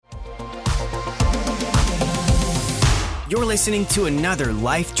You're listening to another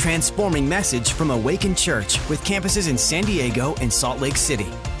life-transforming message from Awaken Church with campuses in San Diego and Salt Lake City.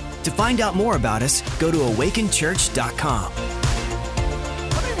 To find out more about us, go to awakenchurch.com.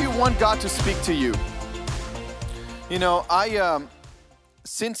 How many of you want God to speak to you? You know,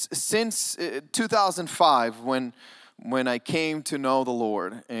 since 2005, when I came to know the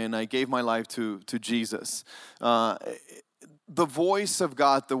Lord and I gave my life to Jesus, the voice of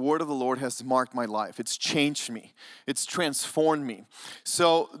God, the word of the Lord has marked my life. It's changed me. It's transformed me.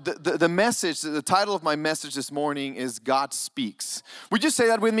 So the message, the title of my message this morning is God Speaks. Would you say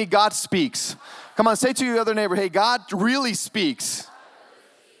that with me? God speaks. Come on, say to your other neighbor, hey, God really speaks.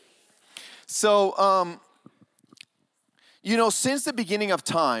 So, you know, since the beginning of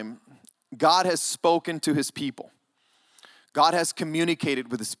time, God has spoken to His people. God has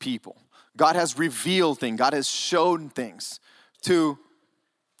communicated with His people. God has revealed things. God has shown things to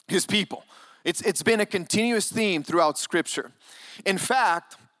His people. It's been a continuous theme throughout Scripture. In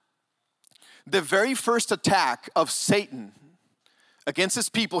fact, the very first attack of Satan against His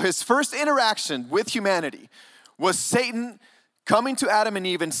people, his first interaction with humanity, was Satan coming to Adam and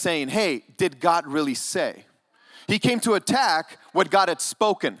Eve and saying, hey, did God really say? He came to attack what God had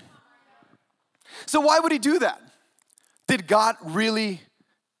spoken. So why would he do that? Did God really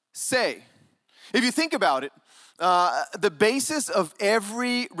say? If you think about it, the basis of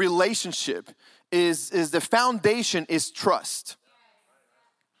every relationship is the foundation is trust.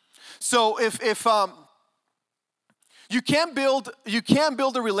 So if you can't build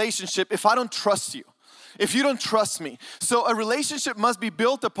a relationship if I don't trust you, if you don't trust me. So a relationship must be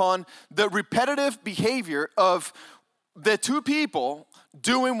built upon the repetitive behavior of the two people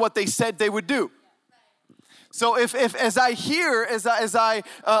doing what they said they would do. So if as I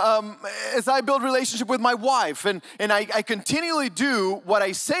build relationship with my wife and I continually do what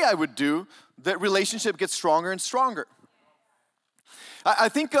I say I would do, that relationship gets stronger and stronger. I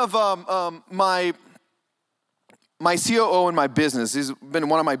think of my COO in my business. He's been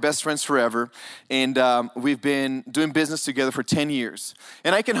one of my best friends forever, and we've been doing business together for 10 years.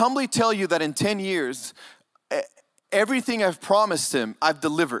 And I can humbly tell you that in 10 years, everything I've promised him, I've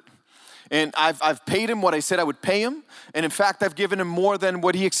delivered. And I've paid him what I said I would pay him. And in fact, I've given him more than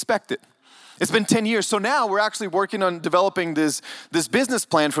what he expected. It's been 10 years. So now we're actually working on developing this business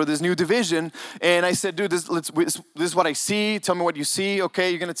plan for this new division. And I said, dude, this is what I see. Tell me what you see. Okay,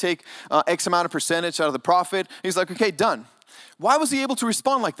 you're going to take X amount of percentage out of the profit. He's like, okay, done. Why was he able to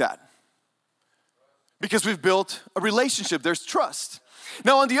respond like that? Because we've built a relationship. There's trust.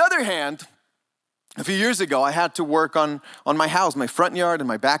 Now, on the other hand, a few years ago, I had to work on my house, my front yard and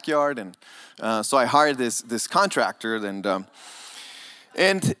my backyard, and so I hired this contractor, and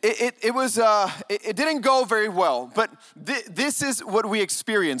it didn't go very well. But this is what we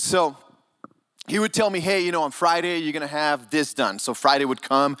experienced. So he would tell me, hey, you know, on Friday you're gonna have this done. So Friday would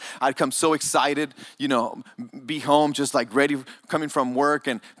come, I'd come so excited, you know, be home just like ready, coming from work,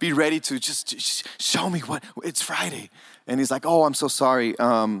 and be ready to just show me what it's Friday. And he's like, oh, I'm so sorry.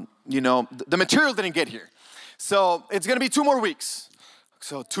 You know, the material didn't get here. So it's going to be 2 more weeks.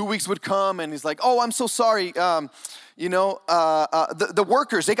 So 2 weeks would come, and he's like, oh, I'm so sorry. You know, the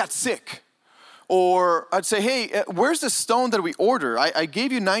workers, they got sick. Or I'd say, hey, where's the stone that we order? I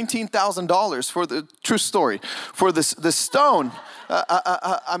gave you $19,000 for the true story. For the stone,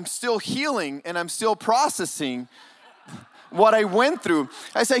 I'm still healing, and I'm still processing what I went through.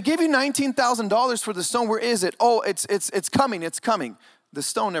 I said, I gave you $19,000 for the stone. Where is it? Oh, it's coming. It's coming. The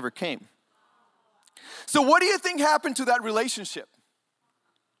stone never came. So what do you think happened to that relationship?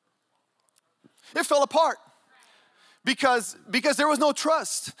 It fell apart because there was no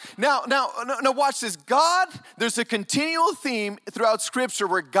trust. Now watch this. God, there's a continual theme throughout Scripture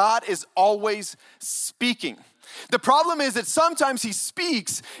where God is always speaking. The problem is that sometimes He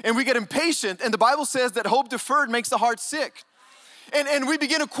speaks and we get impatient, and the Bible says that hope deferred makes the heart sick. And we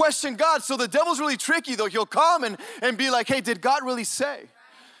begin to question God. So the devil's really tricky though. He'll come and be like, hey, did God really say?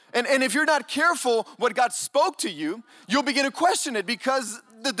 And if you're not careful what God spoke to you, you'll begin to question it because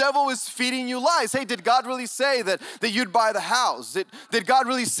the devil is feeding you lies. Hey, did God really say that you'd buy the house? Did God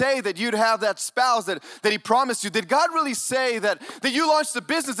really say that you'd have that spouse that He promised you? Did God really say that you launched the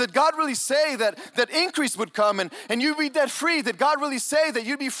business? Did God really say that increase would come and you'd be debt free? Did God really say that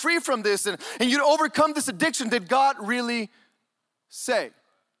you'd be free from this and you'd overcome this addiction? Did God really say?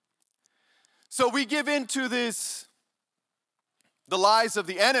 So we give in to the lies of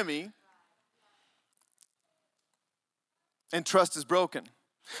the enemy, and trust is broken.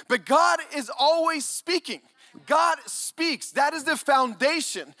 But God is always speaking. God speaks. That is the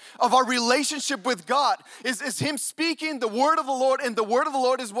foundation of our relationship with God, is Him speaking the word of the Lord, and the word of the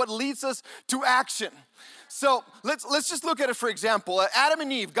Lord is what leads us to action. So let's just look at it for example. Adam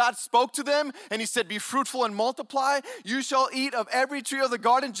and Eve, God spoke to them and he said, be fruitful and multiply. You shall eat of every tree of the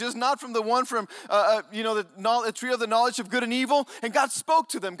garden, just not from the one from, the tree of the knowledge of good and evil. And God spoke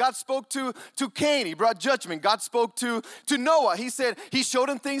to them. God spoke to Cain. He brought judgment. God spoke to Noah. He said, he showed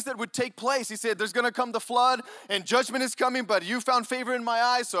him things that would take place. He said, there's going to come the flood and judgment is coming, but you found favor in my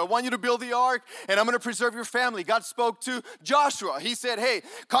eyes, so I want you to build the ark and I'm going to preserve your family. God spoke to Joshua. He said, hey,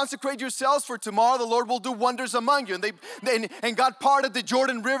 consecrate yourselves for tomorrow the Lord will do wonders among you. And God parted the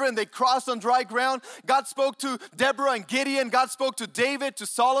Jordan River and they crossed on dry ground. God spoke to Deborah and Gideon. God spoke to David, to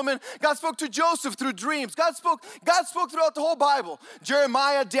Solomon. God spoke to Joseph through dreams. God spoke throughout the whole Bible.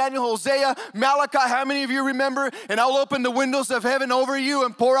 Jeremiah, Daniel, Hosea, Malachi. How many of you remember? And I'll open the windows of heaven over you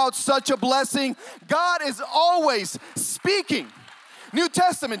and pour out such a blessing. God is always speaking. New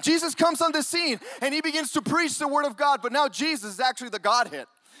Testament, Jesus comes on the scene and he begins to preach the word of God. But now Jesus is actually the Godhead.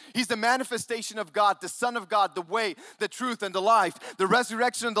 He's the manifestation of God, the Son of God, the way, the truth, and the life, the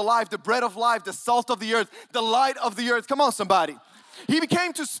resurrection and the life, the bread of life, the salt of the earth, the light of the earth. Come on, somebody. He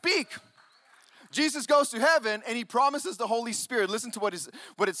became to speak. Jesus goes to heaven and he promises the Holy Spirit. Listen to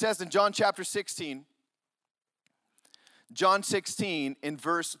what it says in John chapter 16. John 16 in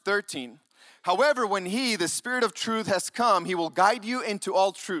verse 13. However, when he, the Spirit of truth, has come, he will guide you into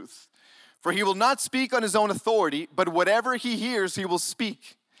all truth. For he will not speak on his own authority, but whatever he hears, he will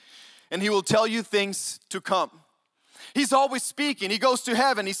speak. And he will tell you things to come. He's always speaking. He goes to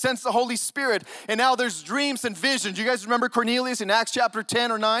heaven. He sends the Holy Spirit. And now there's dreams and visions. You guys remember Cornelius in Acts chapter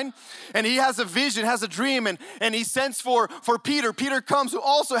 10 or 9? And he has a vision, has a dream, and he sends for Peter. Peter comes who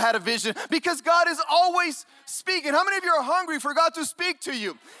also had a vision because God is always speaking. How many of you are hungry for God to speak to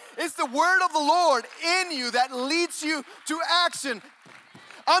you? It's the word of the Lord in you that leads you to action.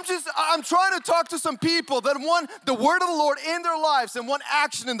 I'm trying to talk to some people that want the word of the Lord in their lives and want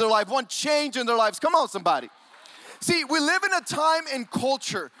action in their life, want change in their lives. Come on, somebody. See, we live in a time and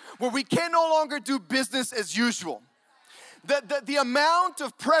culture where we can no longer do business as usual. The amount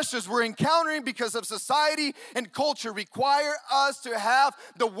of pressures we're encountering because of society and culture require us to have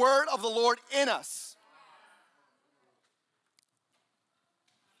the word of the Lord in us.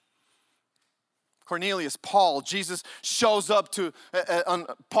 Cornelius, Paul, Jesus shows up to,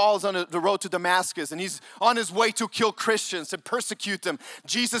 Paul's on the road to Damascus and he's on his way to kill Christians and persecute them.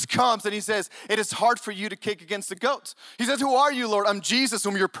 Jesus comes and he says, it is hard for you to kick against the goats. He says, who are you, Lord? I'm Jesus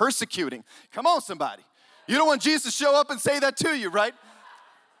whom you're persecuting. Come on, somebody. You don't want Jesus to show up and say that to you, right?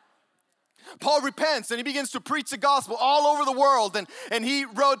 Paul repents and he begins to preach the gospel all over the world and he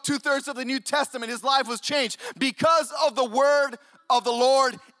wrote 2/3 of the New Testament. His life was changed because of the word of the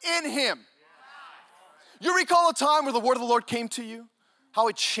Lord in him. You recall a time where the word of the Lord came to you? How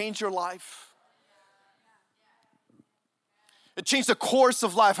it changed your life? It changed the course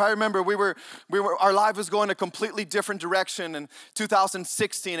of life. I remember our life was going a completely different direction in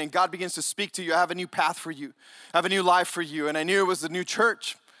 2016 and God begins to speak to you. I have a new path for you. I have a new life for you. And I knew it was a new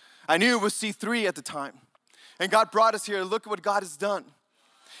church. I knew it was C3 at the time. And God brought us here. Look at what God has done.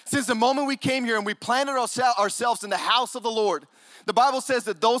 Since the moment we came here and we planted ourselves in the house of the Lord, the Bible says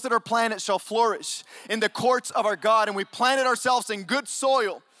that those that are planted shall flourish in the courts of our God. And we planted ourselves in good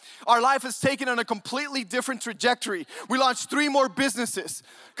soil. Our life has taken on a completely different trajectory. We launched 3 more businesses.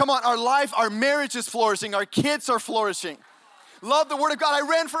 Come on, our marriage is flourishing. Our kids are flourishing. Love the word of God. I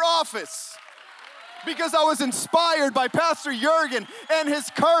ran for office because I was inspired by Pastor Jurgen and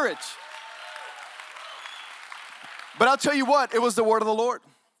his courage. But I'll tell you what, it was the word of the Lord.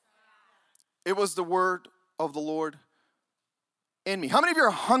 It was the word of the Lord in me. How many of you are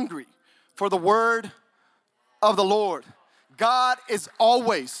hungry for the word of the Lord? God is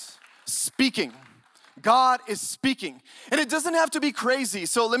always speaking. God is speaking. And it doesn't have to be crazy.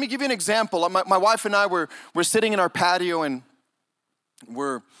 So let me give you an example. My wife and I we're sitting in our patio and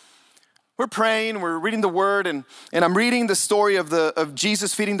we're praying, we're reading the word, and I'm reading the story of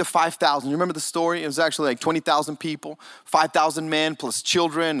Jesus feeding the 5,000. You remember the story? It was actually like 20,000 people, 5,000 men plus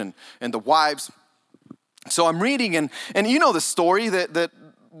children and the wives. So I'm reading, and you know the story that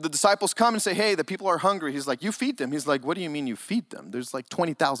the disciples come and say, hey, the people are hungry. He's like, you feed them. He's like, what do you mean you feed them? There's like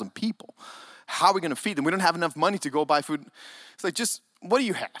 20,000 people. How are we going to feed them? We don't have enough money to go buy food. It's like, just, what do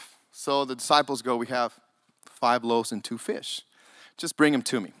you have? So the disciples go, we have 5 loaves and 2 fish. Just bring them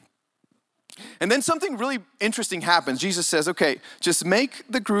to me. And then something really interesting happens. Jesus says, okay, just make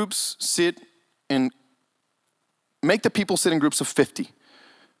the people sit in groups of 50.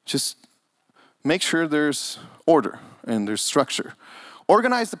 Just make sure there's order and there's structure.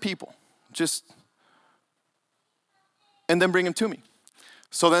 Organize the people. And then bring them to me.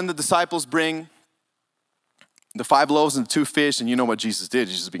 So then the disciples bring the 5 loaves and the 2 fish, and you know what Jesus did.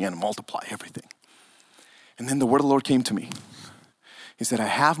 He just began to multiply everything. And then the word of the Lord came to me. He said, I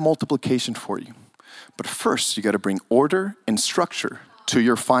have multiplication for you. But first, you got to bring order and structure to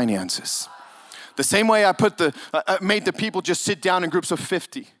your finances. The same way I made the people just sit down in groups of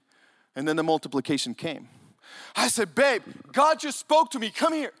 50. And then the multiplication came. I said, babe, God just spoke to me.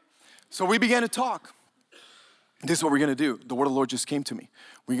 Come here. So we began to talk. This is what we're going to do. The word of the Lord just came to me.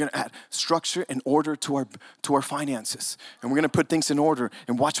 We're going to add structure and order to our finances. And we're going to put things in order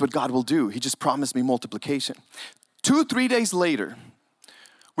and watch what God will do. He just promised me multiplication. 2-3 days later,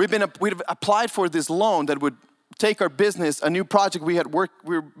 we've applied for this loan that would take our business, a new project we've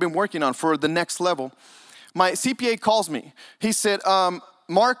been working on for the next level. My CPA calls me. He said,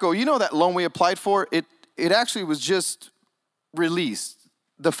 Marco, you know that loan we applied for? It actually was just released.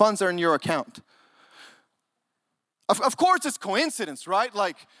 The funds are in your account. Of course it's coincidence, right?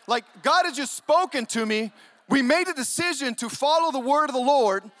 Like God has just spoken to me. We made a decision to follow the word of the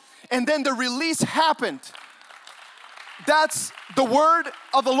Lord, and then the release happened. That's the word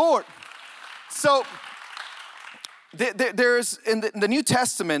of the Lord. So there's in the New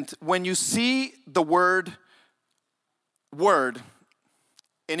Testament, when you see the word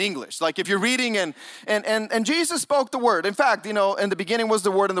in English, like if you're reading and Jesus spoke the word. In fact, in the beginning was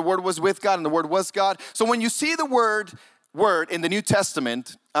the word, and the word was with God, and the word was God. So when you see the word in the New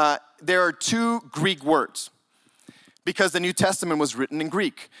Testament, there are 2 Greek words, because the New Testament was written in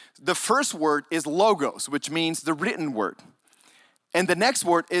Greek. The first word is logos, which means the written word. And the next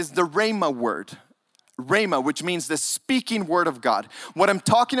word is the rhema word. Rhema, which means the speaking word of God. What I'm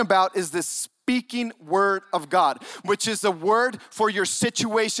talking about is the speaking word of God, which is a word for your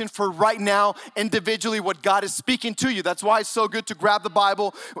situation for right now, individually, what God is speaking to you. That's why it's so good to grab the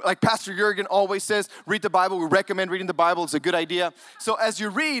Bible. Like Pastor Jurgen always says, read the Bible. We recommend reading the Bible. It's a good idea. So as you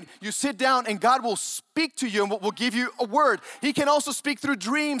read, you sit down and God will speak to you and will give you a word. He can also speak through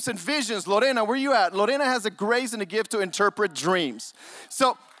dreams and visions. Lorena, where are you at? Lorena has a grace and a gift to interpret dreams.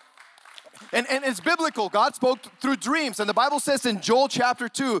 So, and it's biblical. God spoke through dreams. And the Bible says in Joel chapter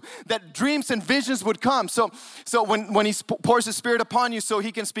 2 that dreams and visions would come. So when he pours his Spirit upon you, so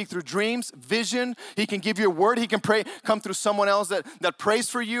he can speak through dreams, vision. He can give you a word. He can come through someone else that prays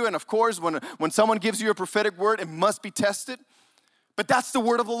for you. And of course, when someone gives you a prophetic word, it must be tested. But that's the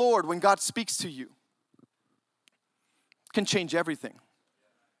word of the Lord when God speaks to you. It can change everything.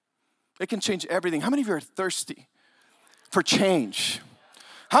 It can change everything. How many of you are thirsty for change?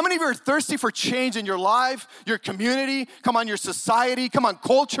 How many of you are thirsty for change in your life, your community, come on, your society, come on,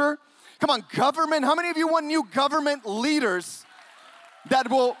 culture, come on, government? How many of you want new government leaders that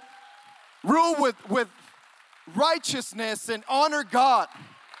will rule with righteousness and honor God?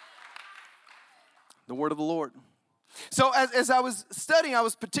 The word of the Lord. So as I was studying, I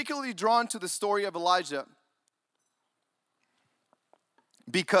was particularly drawn to the story of Elijah,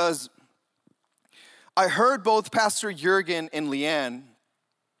 because I heard both Pastor Jurgen and Leanne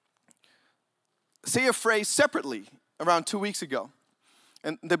say a phrase separately around 2 weeks ago.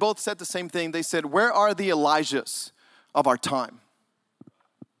 And they both said the same thing. They said, where are the Elijahs of our time?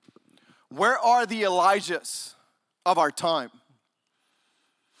 Where are the Elijahs of our time?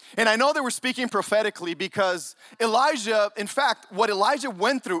 And I know they were speaking prophetically, because Elijah, in fact, what Elijah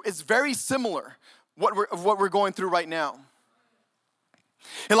went through is very similar of what we're going through right now.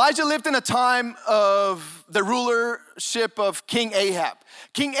 Elijah lived in a time of the rulership of King Ahab.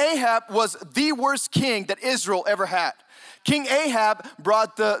 King Ahab was the worst king that Israel ever had. King Ahab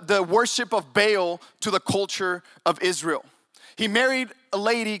brought the worship of Baal to the culture of Israel. He married a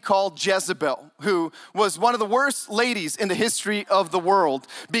lady called Jezebel, who was one of the worst ladies in the history of the world,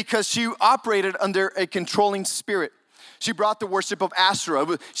 because she operated under a controlling spirit. She brought the worship of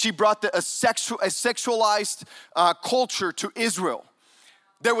Asherah. She brought a sexualized culture to Israel.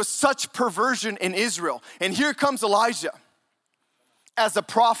 There was such perversion in Israel. And here comes Elijah as a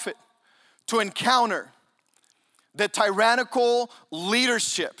prophet to encounter the tyrannical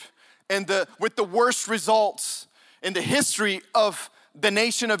leadership and with the worst results in the history of the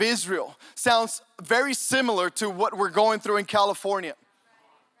nation of Israel. Sounds very similar to what we're going through in California.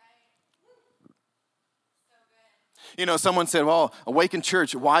 Someone said, well, Awaken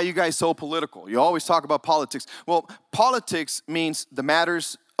Church, why are you guys so political? You always talk about politics. Well, politics means the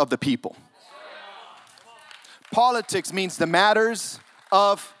matters of the people. Politics means the matters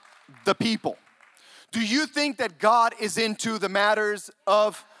of the people. Do you think that God is into the matters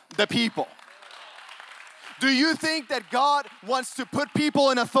of the people? Do you think that God wants to put people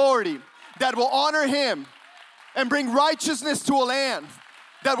in authority that will honor Him and bring righteousness to a land,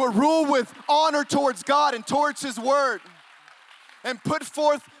 that will rule with honor towards God and towards His word, and put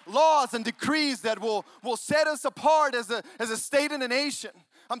forth laws and decrees that will set us apart as a state and a nation?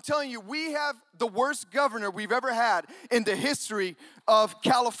 I'm telling you, we have the worst governor we've ever had in the history of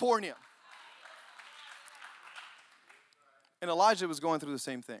California. And Elijah was going through the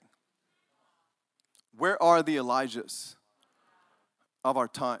same thing. Where are the Elijahs of our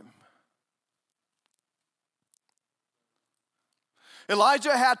time?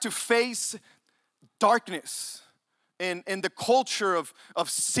 Elijah had to face darkness and the culture of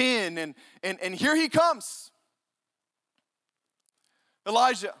sin, and here he comes.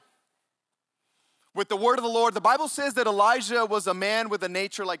 Elijah, with the word of the Lord. The Bible says that Elijah was a man with a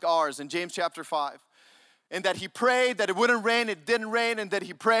nature like ours in James chapter 5. And that he prayed that it wouldn't rain, it didn't rain, and that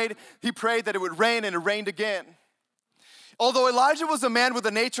he prayed that it would rain, and it rained again. Although Elijah was a man with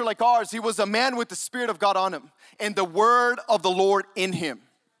a nature like ours, he was a man with the Spirit of God on him and the word of the Lord in him.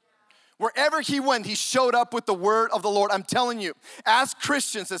 Wherever he went, he showed up with the word of the Lord. I'm telling you, as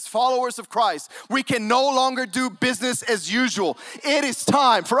Christians, as followers of Christ, we can no longer do business as usual. It is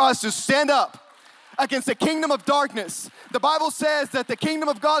time for us to stand up against the kingdom of darkness. The Bible says that the kingdom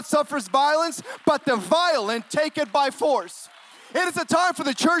of God suffers violence, but the violent take it by force. It is a time for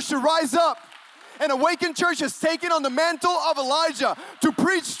the church to rise up. And Awakened Church has taken on the mantle of Elijah to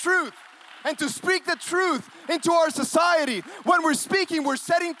preach truth and to speak the truth into our society. When we're speaking, we're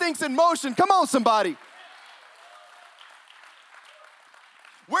setting things in motion. Come on, somebody.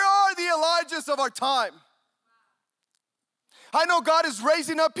 Where are the Elijahs of our time? I know God is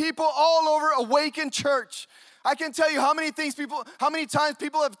raising up people all over Awakened Church. I can tell you how many times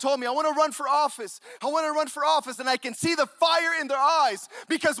people have told me, I want to run for office. I want to run for office. And I can see the fire in their eyes,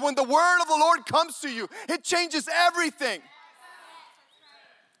 because when the word of the Lord comes to you, it changes everything.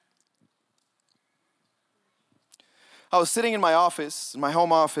 I was sitting in my office, in my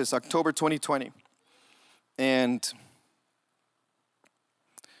home office, October 2020. And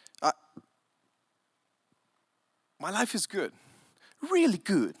my life is good, really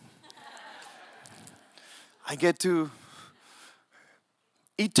good. I get to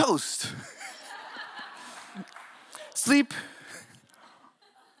eat toast, sleep,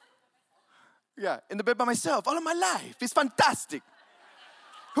 in the bed by myself all of my life. It's fantastic.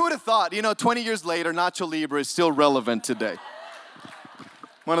 Who would have thought, 20 years later, Nacho Libre is still relevant today.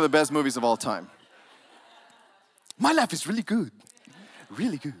 One of the best movies of all time. My life is really good,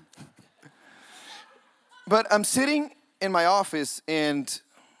 really good. But I'm sitting in my office and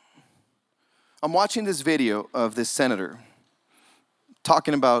I'm watching this video of this senator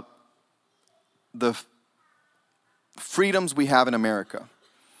talking about the freedoms we have in America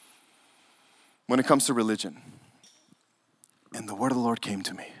when it comes to religion. And the word of the Lord came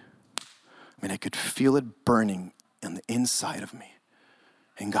to me. I could feel it burning on the inside of me.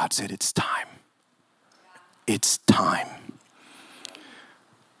 And God said, it's time. It's time.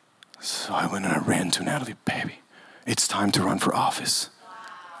 So I went and I ran to Natalie, baby, it's time to run for office.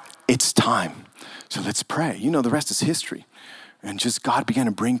 It's time. So let's pray. The rest is history. And just God began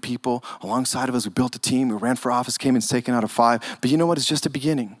to bring people alongside of us. We built a team. We ran for office, came in second out of 5. But you know what? It's just a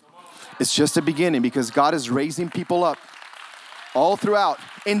beginning. It's just a beginning, because God is raising people up all throughout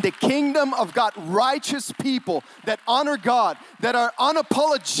in the kingdom of God, righteous people that honor God, that are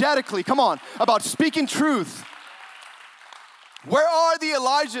unapologetically, about speaking truth. Where are the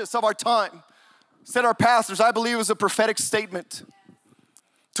Elijahs of our time? Said our pastors. I believe it was a prophetic statement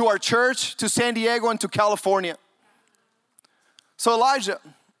to our church, to San Diego, and to California. So Elijah,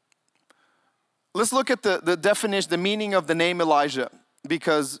 let's look at the definition, the meaning of the name Elijah,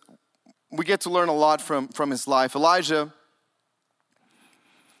 because we get to learn a lot from his life. Elijah,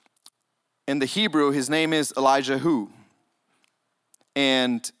 in the Hebrew, his name is Elijah-hu.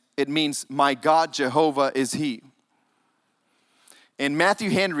 And it means, my God Jehovah is he. And Matthew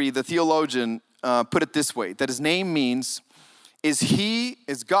Henry, the theologian, put it this way, that his name means,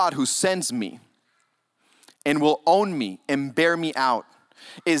 is God who sends me and will own me and bear me out.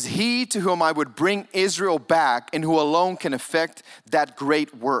 Is he to whom I would bring Israel back, and who alone can effect that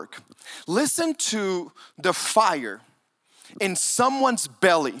great work. Listen to the fire in someone's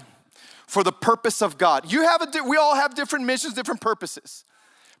belly for the purpose of God. We all have different missions, different purposes.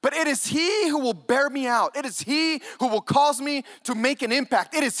 But it is he who will bear me out. It is he who will cause me to make an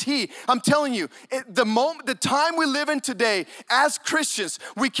impact. It is he. I'm telling you, the time we live in today as Christians,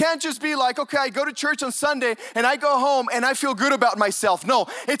 we can't just be like, okay, I go to church on Sunday and I go home and I feel good about myself. No,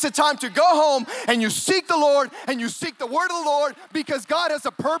 it's a time to go home and you seek the Lord and you seek the word of the Lord, because God has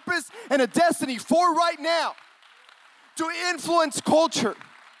a purpose and a destiny for right now to influence culture.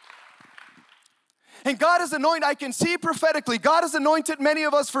 And God has anointed, I can see prophetically, God has anointed many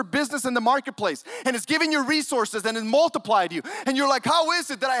of us for business in the marketplace, and has given you resources and has multiplied you. And you're like, how is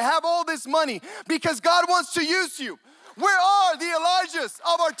it that I have all this money? Because God wants to use you. Where are the Elijahs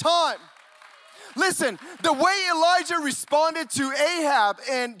of our time? Listen, the way Elijah responded to Ahab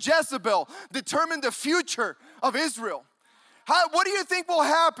and Jezebel determined the future of Israel. What do you think will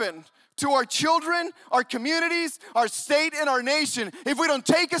happen to our children, our communities, our state, and our nation if we don't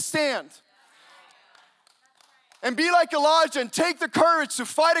take a stand? And be like Elijah and take the courage to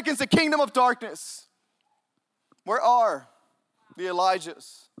fight against the kingdom of darkness. Where are the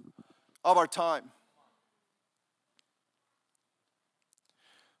Elijahs of our time?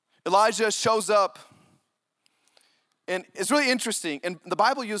 Elijah shows up, and it's really interesting. In the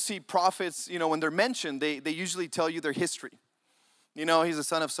Bible, you'll see prophets, when they're mentioned, they usually tell you their history. He's the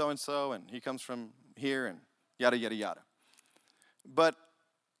son of so-and-so, and he comes from here, and yada, yada, yada. But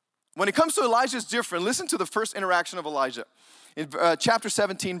when it comes to Elijah, it's different. Listen to the first interaction of Elijah. In chapter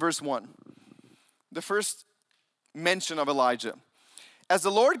 17, verse 1. The first mention of Elijah. As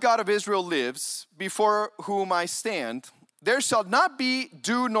the Lord God of Israel lives, before whom I stand, there shall not be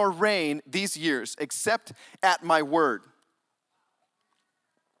dew nor rain these years, except at my word.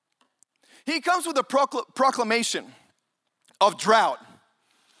 He comes with a proclamation of drought.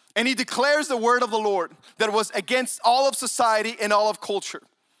 And he declares the word of the Lord that was against all of society and all of culture.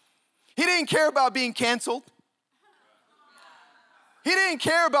 He didn't care about being canceled. He didn't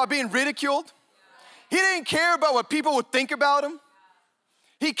care about being ridiculed. He didn't care about what people would think about him.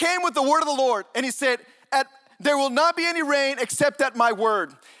 He came with the word of the Lord and he said, there will not be any rain except at my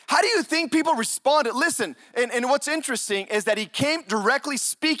word. How do you think people responded? Listen, and what's interesting is that he came directly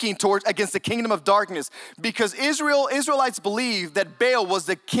speaking against the kingdom of darkness, because Israelites believed that Baal was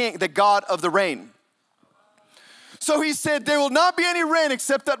the king, the god of the rain. So he said, there will not be any rain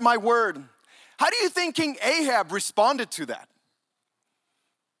except at my word. How do you think King Ahab responded to that?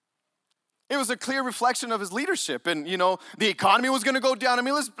 It was a clear reflection of his leadership, and the economy was going to go down. I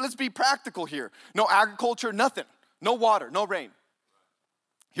mean, let's be practical here. No agriculture, nothing. No water, no rain.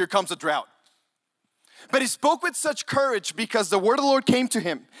 Here comes a drought. But he spoke with such courage because the word of the Lord came to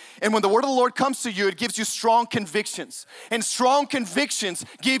him. And when the word of the Lord comes to you, it gives you strong convictions. And strong convictions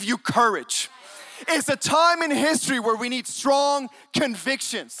give you courage. It's a time in history where we need strong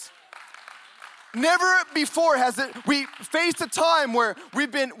convictions. Never before we faced a time where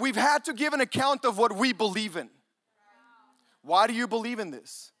we've had to give an account of what we believe in. Why do you believe in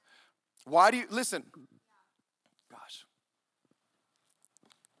this? Listen. Gosh.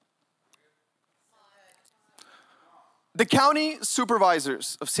 The county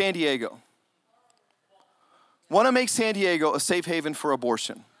supervisors of San Diego want to make San Diego a safe haven for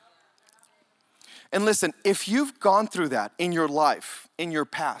abortion. And listen, if you've gone through that in your life, in your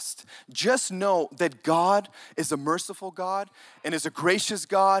past, just know that God is a merciful God and is a gracious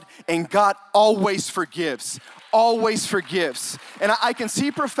God, and God always forgives, always forgives. And I can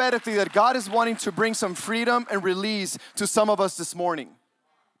see prophetically that God is wanting to bring some freedom and release to some of us this morning.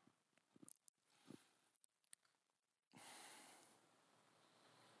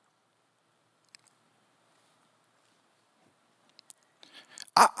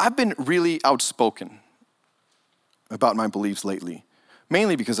 I've been really outspoken about my beliefs lately,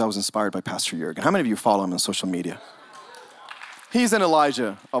 mainly because I was inspired by Pastor Jurgen. How many of you follow him on social media? He's an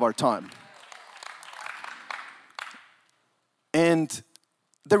Elijah of our time. And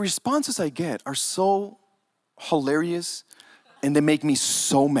the responses I get are so hilarious, and they make me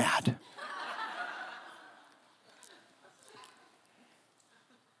so mad.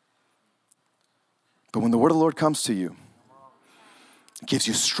 But when the word of the Lord comes to you, it gives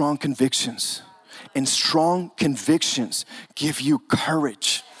you strong convictions. And strong convictions give you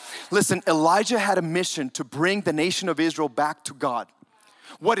courage. Listen, Elijah had a mission to bring the nation of Israel back to God.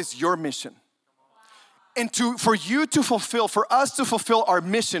 What is your mission? And for us to fulfill our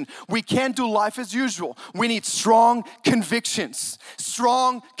mission, we can't do life as usual. We need strong convictions.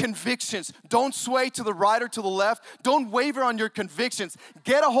 Strong convictions. Don't sway to the right or to the left. Don't waver on your convictions.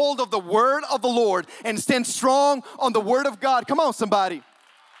 Get a hold of the word of the Lord and stand strong on the word of God. Come on, somebody.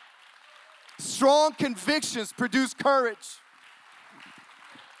 Strong convictions produce courage.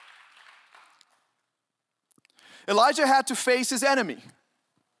 Elijah had to face his enemy.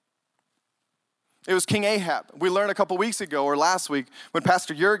 It was King Ahab. We learned a couple weeks ago or last week when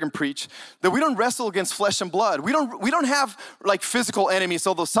Pastor Jurgen preached that we don't wrestle against flesh and blood. We don't have like physical enemies,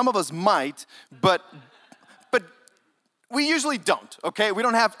 although some of us might, but we usually don't, okay? We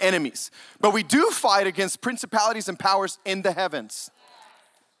don't have enemies. But we do fight against principalities and powers in the heavens.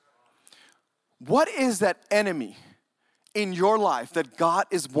 What is that enemy in your life that God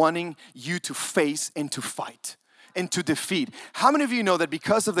is wanting you to face and to fight and to defeat? How many of you know that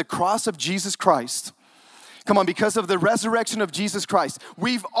because of the cross of Jesus Christ, because of the resurrection of Jesus Christ,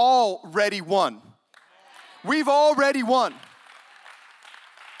 we've already won? We've already won.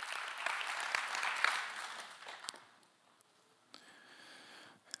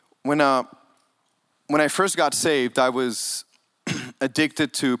 When I first got saved, I was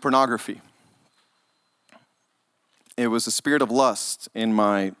addicted to pornography. It was a spirit of lust in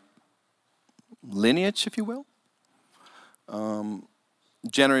my lineage, if you will.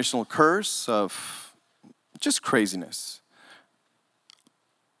 Generational curse of just craziness.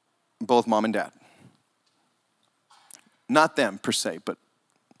 Both mom and dad. Not them per se, but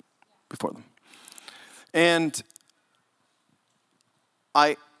before them. And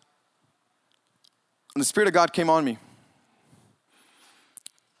the Spirit of God came on me.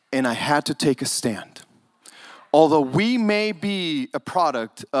 And I had to take a stand. Although we may be a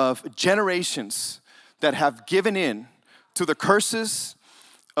product of generations that have given in to the curses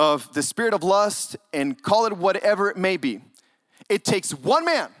of the spirit of lust and call it whatever it may be, it takes one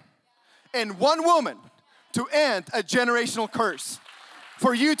man and one woman to end a generational curse.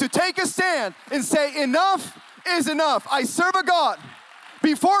 For you to take a stand and say, enough is enough. I serve a God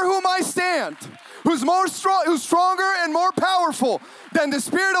before whom I stand, who's stronger and more powerful than the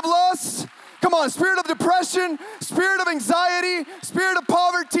spirit of lust. Come on, spirit of depression, spirit of anxiety, spirit of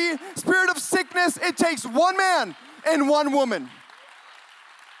poverty, spirit of sickness. It takes one man and one woman.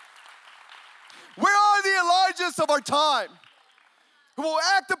 Where are the Elijahs of our time who will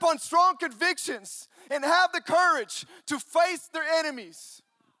act upon strong convictions and have the courage to face their enemies?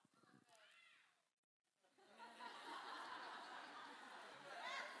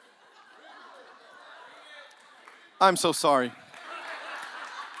 I'm so sorry.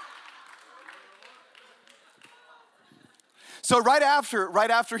 So right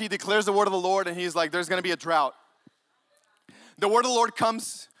after he declares the word of the Lord and he's like, there's going to be a drought, the word of the Lord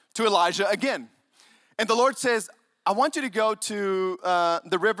comes to Elijah again. And the Lord says, I want you to go to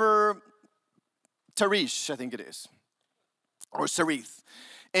the river Tarish, I think it is, or Sarith.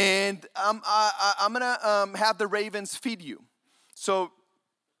 And I'm going to have the ravens feed you. So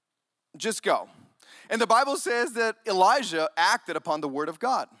just go. And the Bible says that Elijah acted upon the word of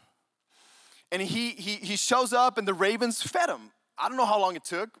God. And he shows up and the ravens fed him. I don't know how long it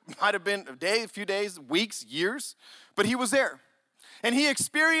took. Might have been a day, a few days, weeks, years. But he was there. And he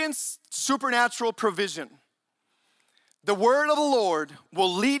experienced supernatural provision. The word of the Lord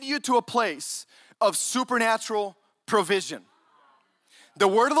will lead you to a place of supernatural provision. The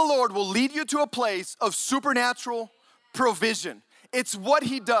word of the Lord will lead you to a place of supernatural provision. It's what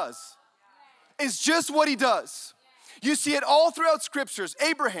he does. It's just what he does. You see it all throughout scriptures.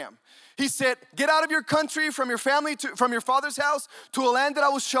 Abraham, he said, get out of your country, from your family, from your father's house, to a land that I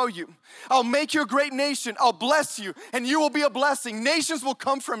will show you. I'll make you a great nation. I'll bless you, and you will be a blessing. Nations will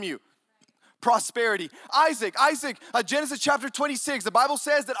come from you. Prosperity. Isaac, Genesis chapter 26, the Bible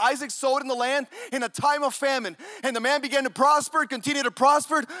says that Isaac sowed in the land in a time of famine. And the man began to prosper, continued to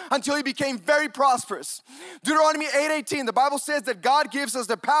prosper until he became very prosperous. Deuteronomy 8:18, the Bible says that God gives us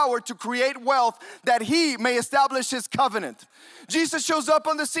the power to create wealth that he may establish his covenant. Jesus shows up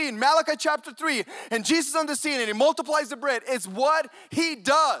on the scene, Malachi chapter 3, and Jesus on the scene and he multiplies the bread. It's what he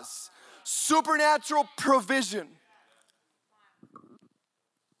does. Supernatural provision.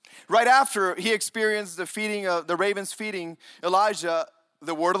 Right after he experienced the feeding of the ravens feeding Elijah,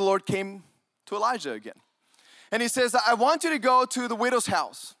 the word of the Lord came to Elijah again. And he says, I want you to go to the widow's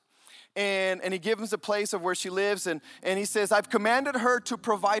house. And he gives him the place of where she lives. And he says, I've commanded her to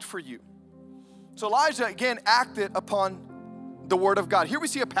provide for you. So Elijah again acted upon the word of God. Here we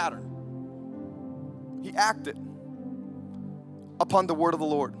see a pattern. He acted upon the word of the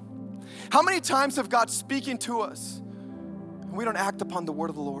Lord. How many times have God speaking to us and we don't act upon the word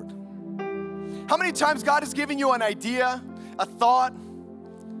of the Lord? How many times God is giving you an idea, a thought,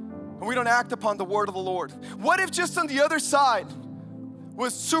 and we don't act upon the word of the Lord? What if just on the other side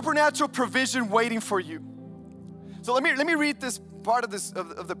was supernatural provision waiting for you? So let me read this part of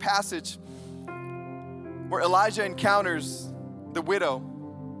the passage where Elijah encounters the widow.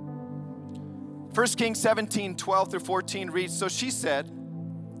 1 Kings 17, 12 through 14 reads, so she said,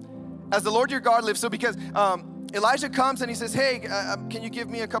 as the Lord your God lives, so because Elijah comes and he says, hey, can you give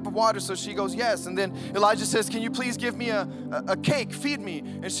me a cup of water? So she goes, yes. And then Elijah says, can you please give me a cake, feed me?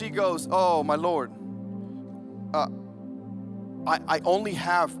 And she goes, oh, my Lord, I only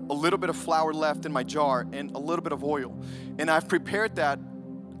have a little bit of flour left in my jar and a little bit of oil. And I've prepared that.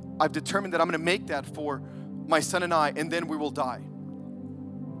 I've determined that I'm going to make that for my son and I, and then we will die.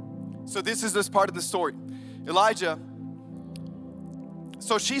 So this is this part of the story. Elijah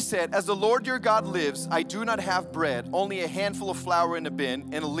So she said, as the Lord your God lives, I do not have bread, only a handful of flour in a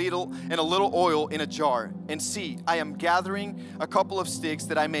bin and a little oil in a jar. And see, I am gathering a couple of sticks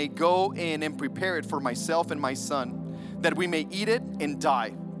that I may go in and prepare it for myself and my son, that we may eat it and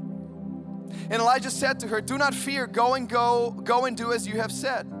die. And Elijah said to her, do not fear, go and do as you have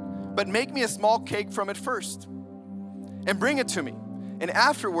said, but make me a small cake from it first and bring it to me. And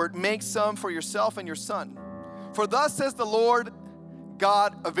afterward make some for yourself and your son. For thus says the Lord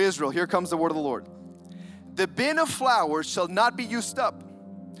God of Israel, here comes the word of the Lord. The bin of flour shall not be used up,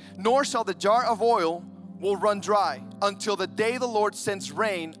 nor shall the jar of oil will run dry until the day the Lord sends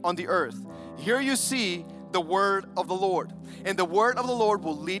rain on the earth. Here you see the word of the Lord. And the word of the Lord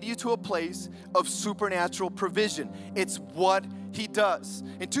will lead you to a place of supernatural provision. It's what He does.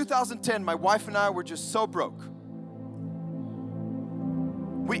 In 2010, my wife and I were just so broke.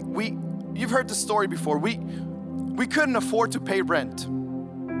 You've heard the story before. We couldn't afford to pay rent.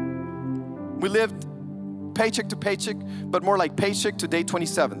 We lived paycheck to paycheck, but more like paycheck to day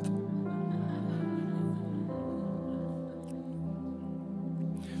 27th.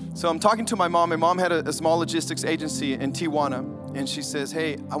 So I'm talking to my mom. My mom had a small logistics agency in Tijuana, and she says,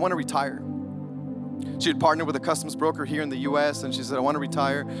 hey, I want to retire. She had partnered with a customs broker here in the U.S., and she said, I want to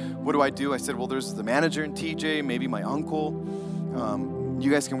retire. What do? I said, well, there's the manager in TJ, maybe my uncle. You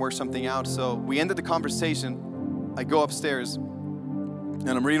guys can work something out. So we ended the conversation. I go upstairs, and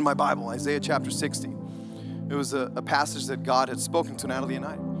I'm reading my Bible, Isaiah chapter 60. It was a passage that God had spoken to Natalie and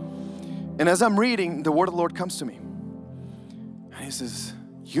I. And as I'm reading, the word of the Lord comes to me. And He says,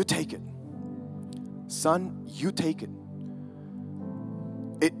 you take it. Son, you take it.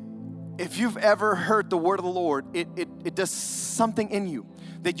 If you've ever heard the word of the Lord, it does something in you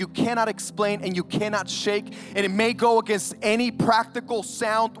that you cannot explain and you cannot shake. And it may go against any practical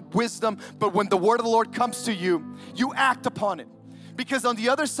sound wisdom, but when the word of the Lord comes to you, you act upon it. Because on the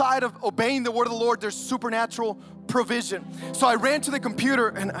other side of obeying the word of the Lord, there's supernatural provision. So I ran to the computer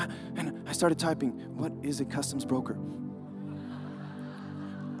and I started typing, what is a customs broker?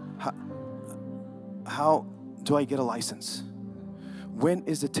 How do I get a license? When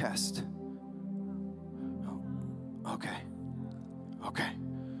is the test? Oh, okay.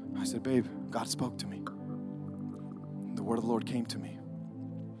 I said, babe, God spoke to me. The word of the Lord came to me.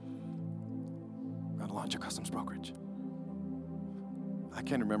 I'm going to launch a customs brokerage. I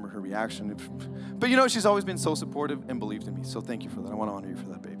can't remember her reaction. But you know, she's always been so supportive and believed in me. So thank you for that. I want to honor you for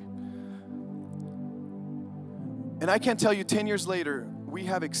that, baby. And I can't tell you, 10 years later, we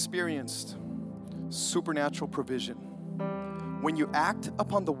have experienced supernatural provision. When you act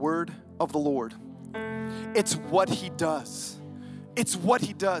upon the word of the Lord, it's what He does. It's what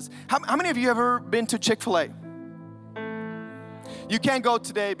He does. How many of you have ever been to Chick-fil-A? You can't go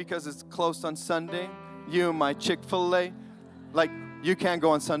today because it's closed on Sunday. You, my Chick-fil-A, like you can't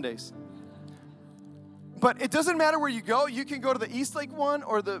go on Sundays. But it doesn't matter where you go. You can go to the East Lake one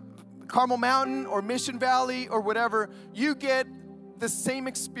or the Carmel Mountain or Mission Valley or whatever. You get the same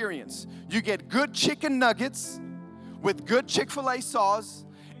experience. You get good chicken nuggets with good Chick-fil-A sauce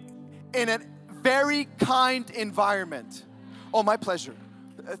in a very kind environment. Oh, my pleasure.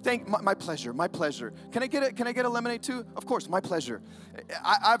 My pleasure. Can I get a lemonade too? Of course, my pleasure.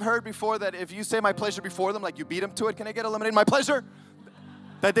 I've heard before that if you say my pleasure before them, like you beat them to it, can I get a lemonade? My pleasure.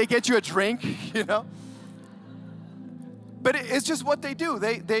 That they get you a drink, you know. But it's just what they do.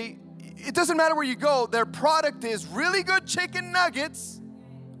 It doesn't matter where you go. Their product is really good chicken nuggets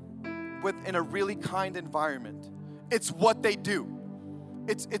in a really kind environment. It's what they do.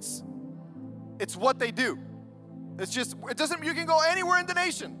 It's what they do. You can go anywhere in the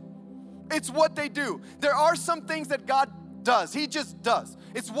nation. It's what they do. There are some things that God does. He just does.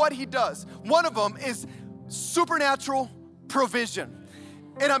 It's what He does. One of them is supernatural provision.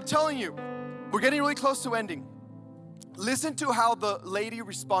 And I'm telling you, we're getting really close to ending. Listen to how the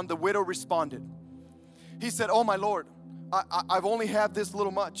widow responded. He said, oh my Lord, I've only had this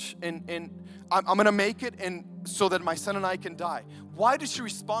little much and I'm going to make it and so that my son and I can die. Why did she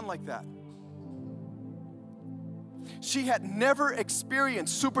respond like that? She had never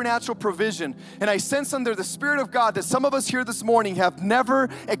experienced supernatural provision. And I sense under the Spirit of God that some of us here this morning have never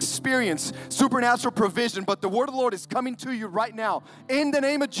experienced supernatural provision. But the word of the Lord is coming to you right now in the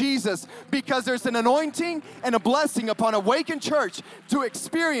name of Jesus, because there's an anointing and a blessing upon Awakened Church to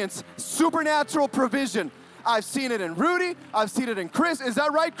experience supernatural provision. I've seen it in Rudy. I've seen it in Chris. Is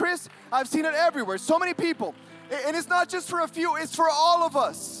that right, Chris? I've seen it everywhere. So many people. And it's not just for a few. It's for all of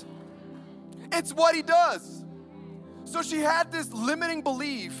us. It's what He does. So she had this limiting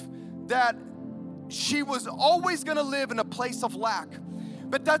belief that she was always going to live in a place of lack.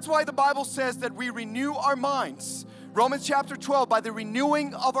 But that's why the Bible says that we renew our minds. Romans chapter 12, by the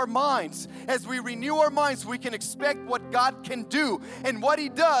renewing of our minds. As we renew our minds, we can expect what God can do. And what He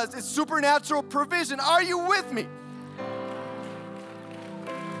does is supernatural provision. Are you with me?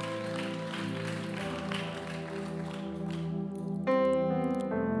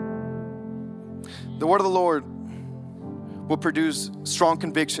 The word of the Lord will produce strong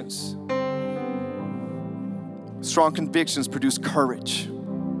convictions. Strong convictions produce courage.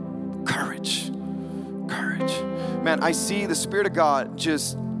 Courage. Courage. Man, I see the Spirit of God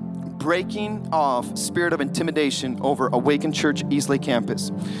just breaking off spirit of intimidation over Awaken Church East Lake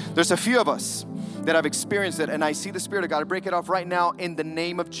Campus. There's a few of us that have experienced it, and I see the Spirit of God. I break it off right now in the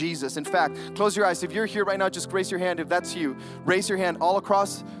name of Jesus. In fact, close your eyes. If you're here right now, just raise your hand. If that's you, raise your hand all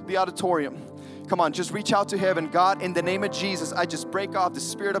across the auditorium. Come on, just reach out to heaven. God, in the name of Jesus, I just break off the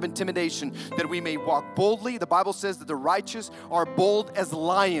spirit of intimidation that we may walk boldly. The Bible says that the righteous are bold as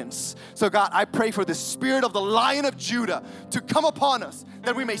lions. So God, I pray for the spirit of the Lion of Judah to come upon us,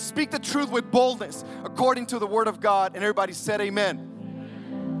 that we may speak the truth with boldness according to the word of God. And everybody said amen.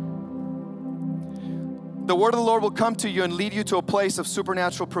 The word of the Lord will come to you and lead you to a place of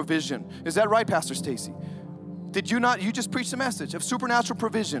supernatural provision. Is that right, Pastor Stacy? Did you not? You just preached a message of supernatural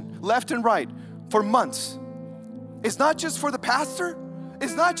provision, left and right, for months. It's not just for the pastor.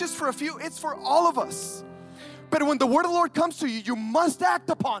 It's not just for a few. It's for all of us. But when the word of the Lord comes to you, you must act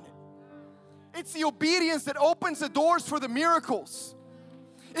upon it. It's the obedience that opens the doors for the miracles.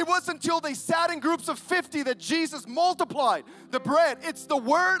 It wasn't until they sat in groups of 50 that Jesus multiplied the bread. It's the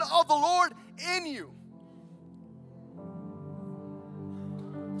word of the Lord in you.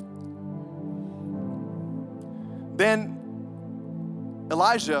 Then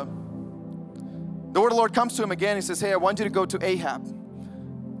Elijah, the word of the Lord comes to him again. He says, hey, I want you to go to Ahab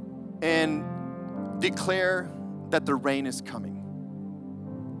and declare that the rain is coming.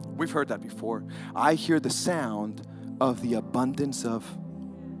 We've heard that before. I hear the sound of the abundance of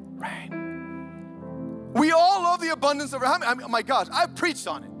rain. We all love the abundance of rain. I mean, oh my gosh, I've preached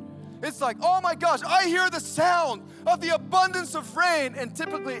on it. It's like, oh my gosh, I hear the sound of the abundance of rain. And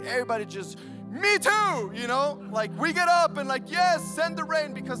typically everybody just, me too, you know? Like we get up and like, yes, send the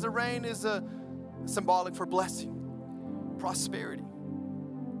rain, because the rain is symbolic for blessing, prosperity,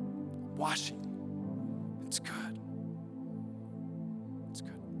 washing. It's good. It's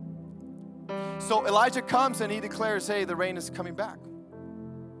good. So Elijah comes and he declares, hey, the rain is coming back.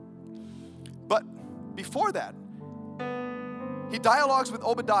 But before that, he dialogues with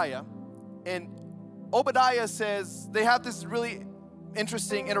Obadiah, and Obadiah says, they have this really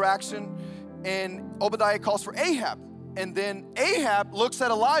interesting interaction, and Obadiah calls for Ahab. And then Ahab looks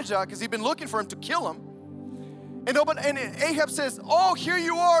at Elijah, because he'd been looking for him to kill him. And Ahab says, oh, here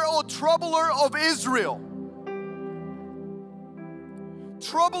you are, oh troubler of Israel.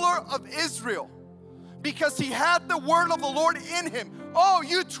 Troubler of Israel. Because he had the word of the Lord in him. Oh,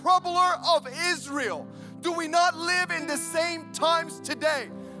 you troubler of Israel. Do we not live in the same times today?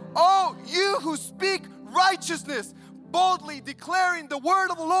 Oh, you who speak righteousness, boldly declaring the word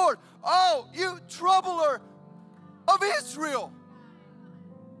of the Lord. Oh, you troubler of Israel.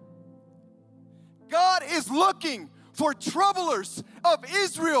 God is looking for troublers of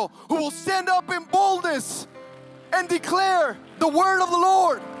Israel who will stand up in boldness and declare the word of the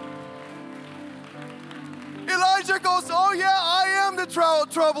Lord. Elijah goes, oh yeah, I am the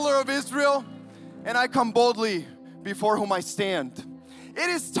troubler of Israel, and I come boldly before whom I stand. It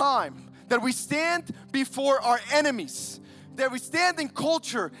is time that we stand before our enemies, that we stand in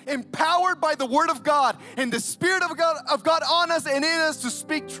culture, empowered by the word of God and the Spirit of God on us and in us to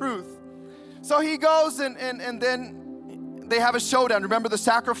speak truth. So he goes and then they have a showdown. Remember the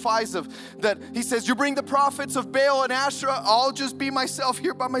sacrifice of that. He says, you bring the prophets of Baal and Asherah, I'll just be myself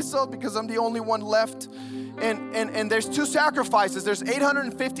here by myself because I'm the only one left. And there's two sacrifices. There's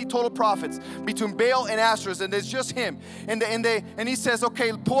 850 total prophets between Baal and Asherah, and there's just him. And he says,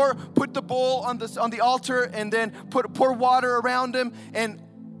 okay, put the bowl on the altar, and then pour water around him, and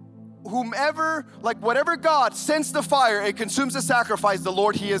whomever, like whatever God sends the fire, it consumes the sacrifice. The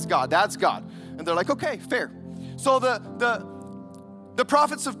Lord, He is God. That's God. And they're like, okay, fair. So the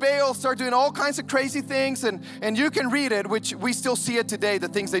prophets of Baal start doing all kinds of crazy things, and you can read it, which we still see it today, the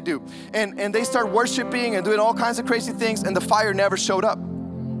things they do. And they start worshiping and doing all kinds of crazy things, and the fire never showed up.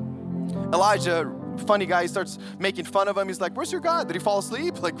 Elijah, funny guy, he starts making fun of him. He's like, where's your God? Did he fall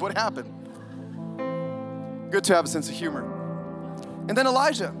asleep? Like, what happened? Good to have a sense of humor. And then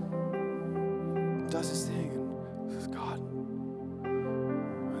Elijah does his thing, and says, God.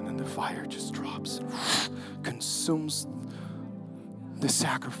 And then the fire just drops, consumes the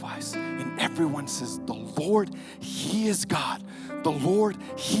sacrifice, and everyone says, the Lord, He is God. The Lord,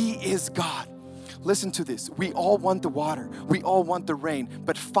 He is God. Listen to this. We all want the water. We all want the rain,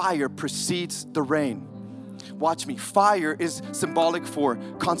 but fire precedes the rain. Watch me. Fire is symbolic for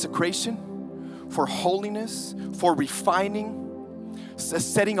consecration, for holiness, for refining,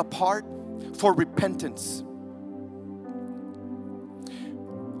 setting apart, for repentance.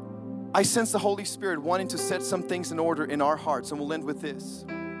 I sense the Holy Spirit wanting to set some things in order in our hearts, and we'll end with this.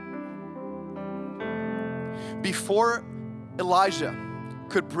 Before Elijah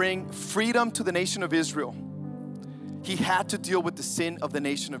could bring freedom to the nation of Israel, he had to deal with the sin of the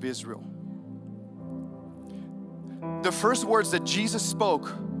nation of Israel. The first words that Jesus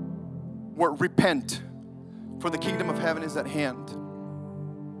spoke were repent, for the kingdom of heaven is at hand.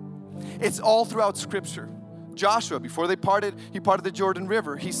 It's all throughout Scripture. Joshua, before he parted the Jordan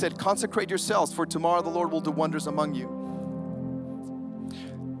River, he said, consecrate yourselves, for tomorrow the Lord will do wonders among you.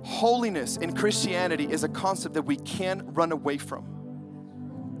 Holiness in Christianity is a concept that we can't run away from.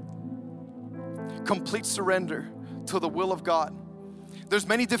 Complete surrender to the will of God. There's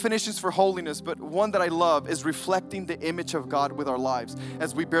many definitions for holiness, but one that I love is reflecting the image of God with our lives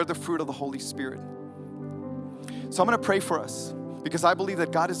as we bear the fruit of the Holy Spirit. So I'm going to pray for us, because I believe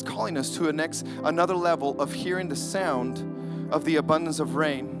that God is calling us to another level of hearing the sound of the abundance of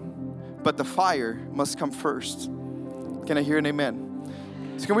rain, but the fire must come first. Can I hear an amen?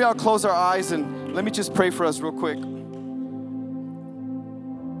 So can we all close our eyes, and let me just pray for us real quick.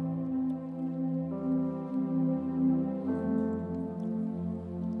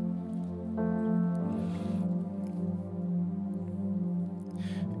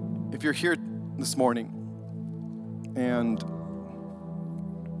 If you're here this morning and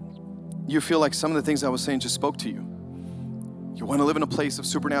you feel like some of the things I was saying just spoke to you, you want to live in a place of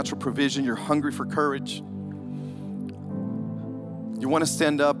supernatural provision, you're hungry for courage, you want to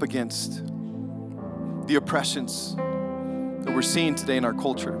stand up against the oppressions that we're seeing today in our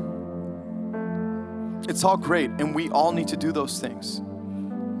culture. It's all great, and we all need to do those things.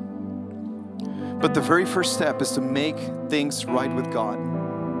 But the very first step is to make things right with God.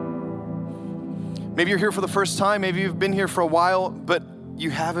 Maybe you're here for the first time, maybe you've been here for a while, but you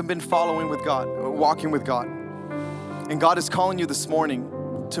haven't been following with God, walking with God. And God is calling you this morning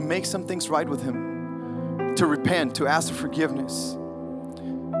to make some things right with Him, to repent, to ask for forgiveness,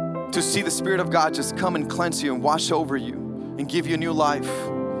 to see the Spirit of God just come and cleanse you and wash over you and give you a new life.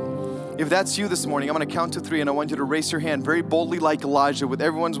 If that's you this morning, I'm going to count to 3, and I want you to raise your hand very boldly like Elijah, with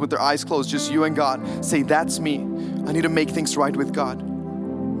everyone's with their eyes closed, just you and God. Say, that's me. I need to make things right with God.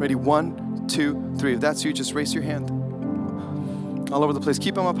 Ready? 1, 2, 3. If that's you, just raise your hand. All over the place.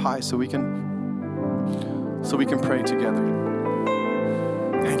 Keep them up high so we can pray together.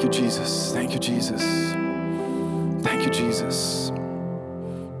 Thank you, Jesus. Thank you, Jesus. Thank you, Jesus.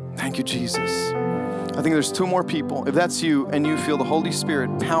 Thank you, Jesus. I think there's 2 more people. If that's you and you feel the Holy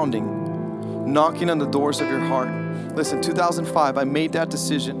Spirit pounding, knocking on the doors of your heart. Listen, 2005, I made that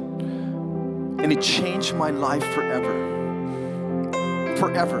decision and it changed my life forever.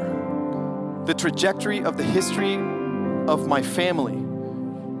 Forever. The trajectory of the history of my family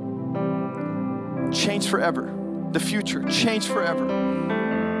changed forever. The future changed forever.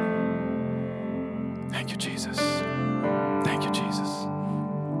 Thank you, Jesus. Thank you, Jesus.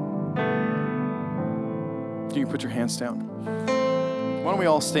 You can put your hands down. Why don't we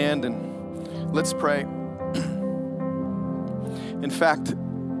all stand and let's pray. In fact,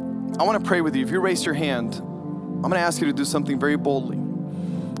 I want to pray with you. If you raise your hand, I'm going to ask you to do something very boldly.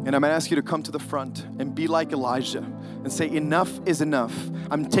 And I'm going to ask you to come to the front and be like Elijah and say, enough is enough.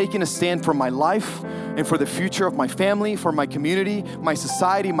 I'm taking a stand for my life and for the future of my family, for my community, my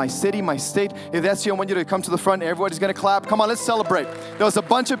society, my city, my state. If that's you, I want you to come to the front. Everybody's going to clap. Come on, let's celebrate. There was a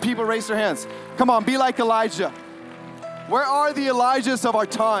bunch of people raise their hands. Come on, be like Elijah. Where are the Elijahs of our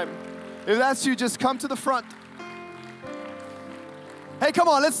time? If that's you, just come to the front. Hey, come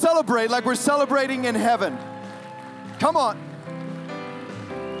on, let's celebrate like we're celebrating in heaven. Come on.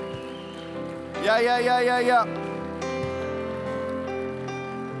 Yeah. Yeah.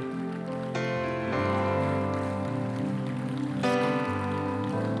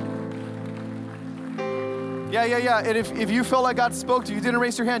 And if you felt like God spoke to you, you didn't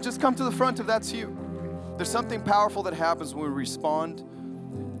raise your hand, just come to the front if that's you. There's something powerful that happens when we respond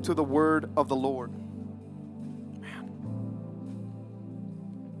to the word of the Lord. Man.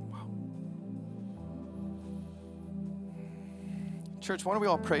 Wow. Church, why don't we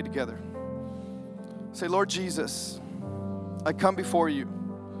all pray together? Say, Lord Jesus, I come before you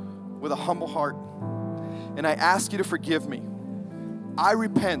with a humble heart, and I ask you to forgive me. I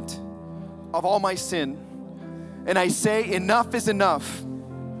repent of all my sin, and I say enough is enough.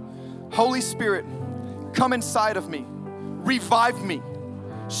 Holy Spirit, come inside of me, revive me,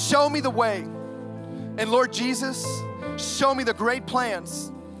 show me the way, And Lord Jesus, show me the great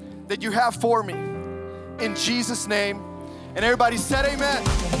plans that you have for me. In Jesus' name. And everybody said amen.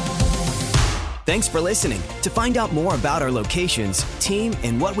 Thanks for listening. To find out more about our locations, team,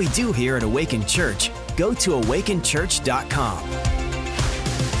 and what we do here at Awaken Church, go to awakenchurch.com.